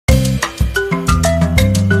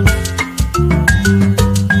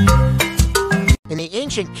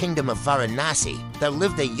ancient kingdom of Varanasi, there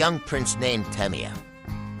lived a young prince named Temiya.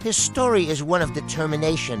 His story is one of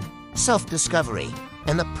determination, self-discovery,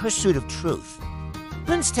 and the pursuit of truth.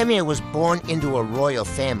 Prince Temiya was born into a royal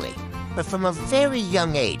family, but from a very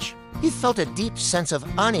young age, he felt a deep sense of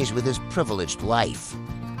unease with his privileged life.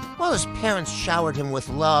 While his parents showered him with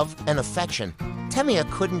love and affection, Temiya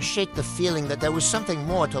couldn't shake the feeling that there was something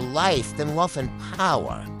more to life than wealth and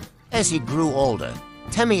power. As he grew older,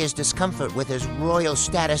 Temiya's discomfort with his royal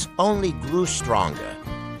status only grew stronger.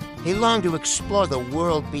 He longed to explore the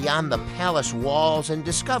world beyond the palace walls and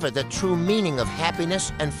discover the true meaning of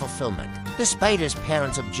happiness and fulfillment. Despite his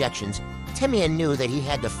parents' objections, Temiya knew that he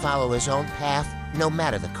had to follow his own path, no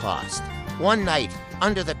matter the cost. One night,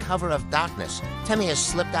 under the cover of darkness, Temiya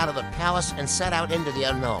slipped out of the palace and set out into the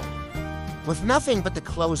unknown. With nothing but the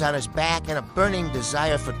clothes on his back and a burning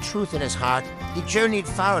desire for truth in his heart, he journeyed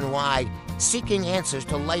far and wide, seeking answers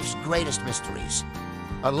to life's greatest mysteries.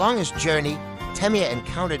 Along his journey, Temiya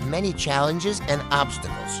encountered many challenges and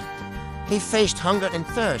obstacles. He faced hunger and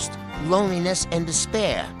thirst, loneliness and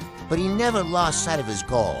despair, but he never lost sight of his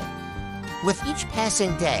goal. With each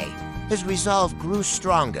passing day, his resolve grew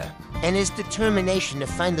stronger, and his determination to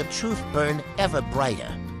find the truth burned ever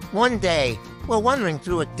brighter. One day, while wandering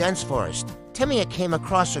through a dense forest, Temiya came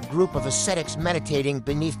across a group of ascetics meditating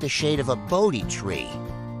beneath the shade of a Bodhi tree.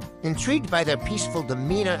 Intrigued by their peaceful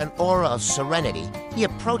demeanor and aura of serenity, he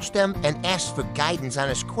approached them and asked for guidance on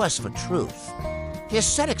his quest for truth. The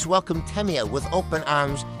ascetics welcomed Temiya with open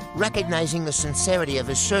arms, recognizing the sincerity of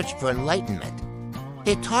his search for enlightenment.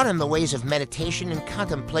 They taught him the ways of meditation and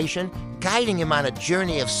contemplation, guiding him on a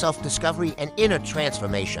journey of self-discovery and inner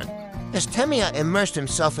transformation. As Temiya immersed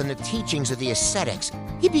himself in the teachings of the ascetics,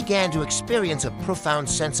 he began to experience a profound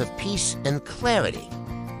sense of peace and clarity.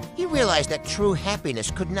 He realized that true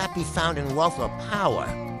happiness could not be found in wealth or power,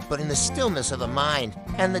 but in the stillness of the mind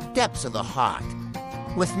and the depths of the heart.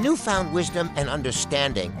 With newfound wisdom and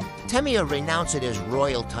understanding, Temiya renounced his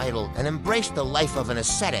royal title and embraced the life of an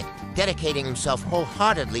ascetic, dedicating himself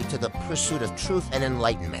wholeheartedly to the pursuit of truth and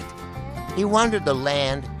enlightenment. He wandered the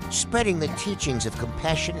land, spreading the teachings of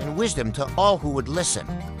compassion and wisdom to all who would listen,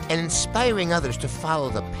 and inspiring others to follow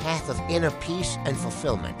the path of inner peace and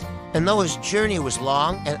fulfillment. And though his journey was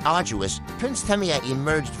long and arduous, Prince Temiya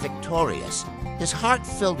emerged victorious, his heart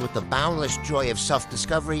filled with the boundless joy of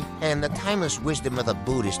self-discovery and the timeless wisdom of the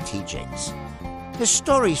Buddhist teachings. His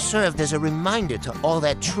story served as a reminder to all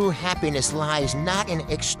that true happiness lies not in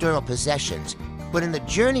external possessions, but in the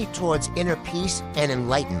journey towards inner peace and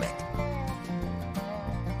enlightenment.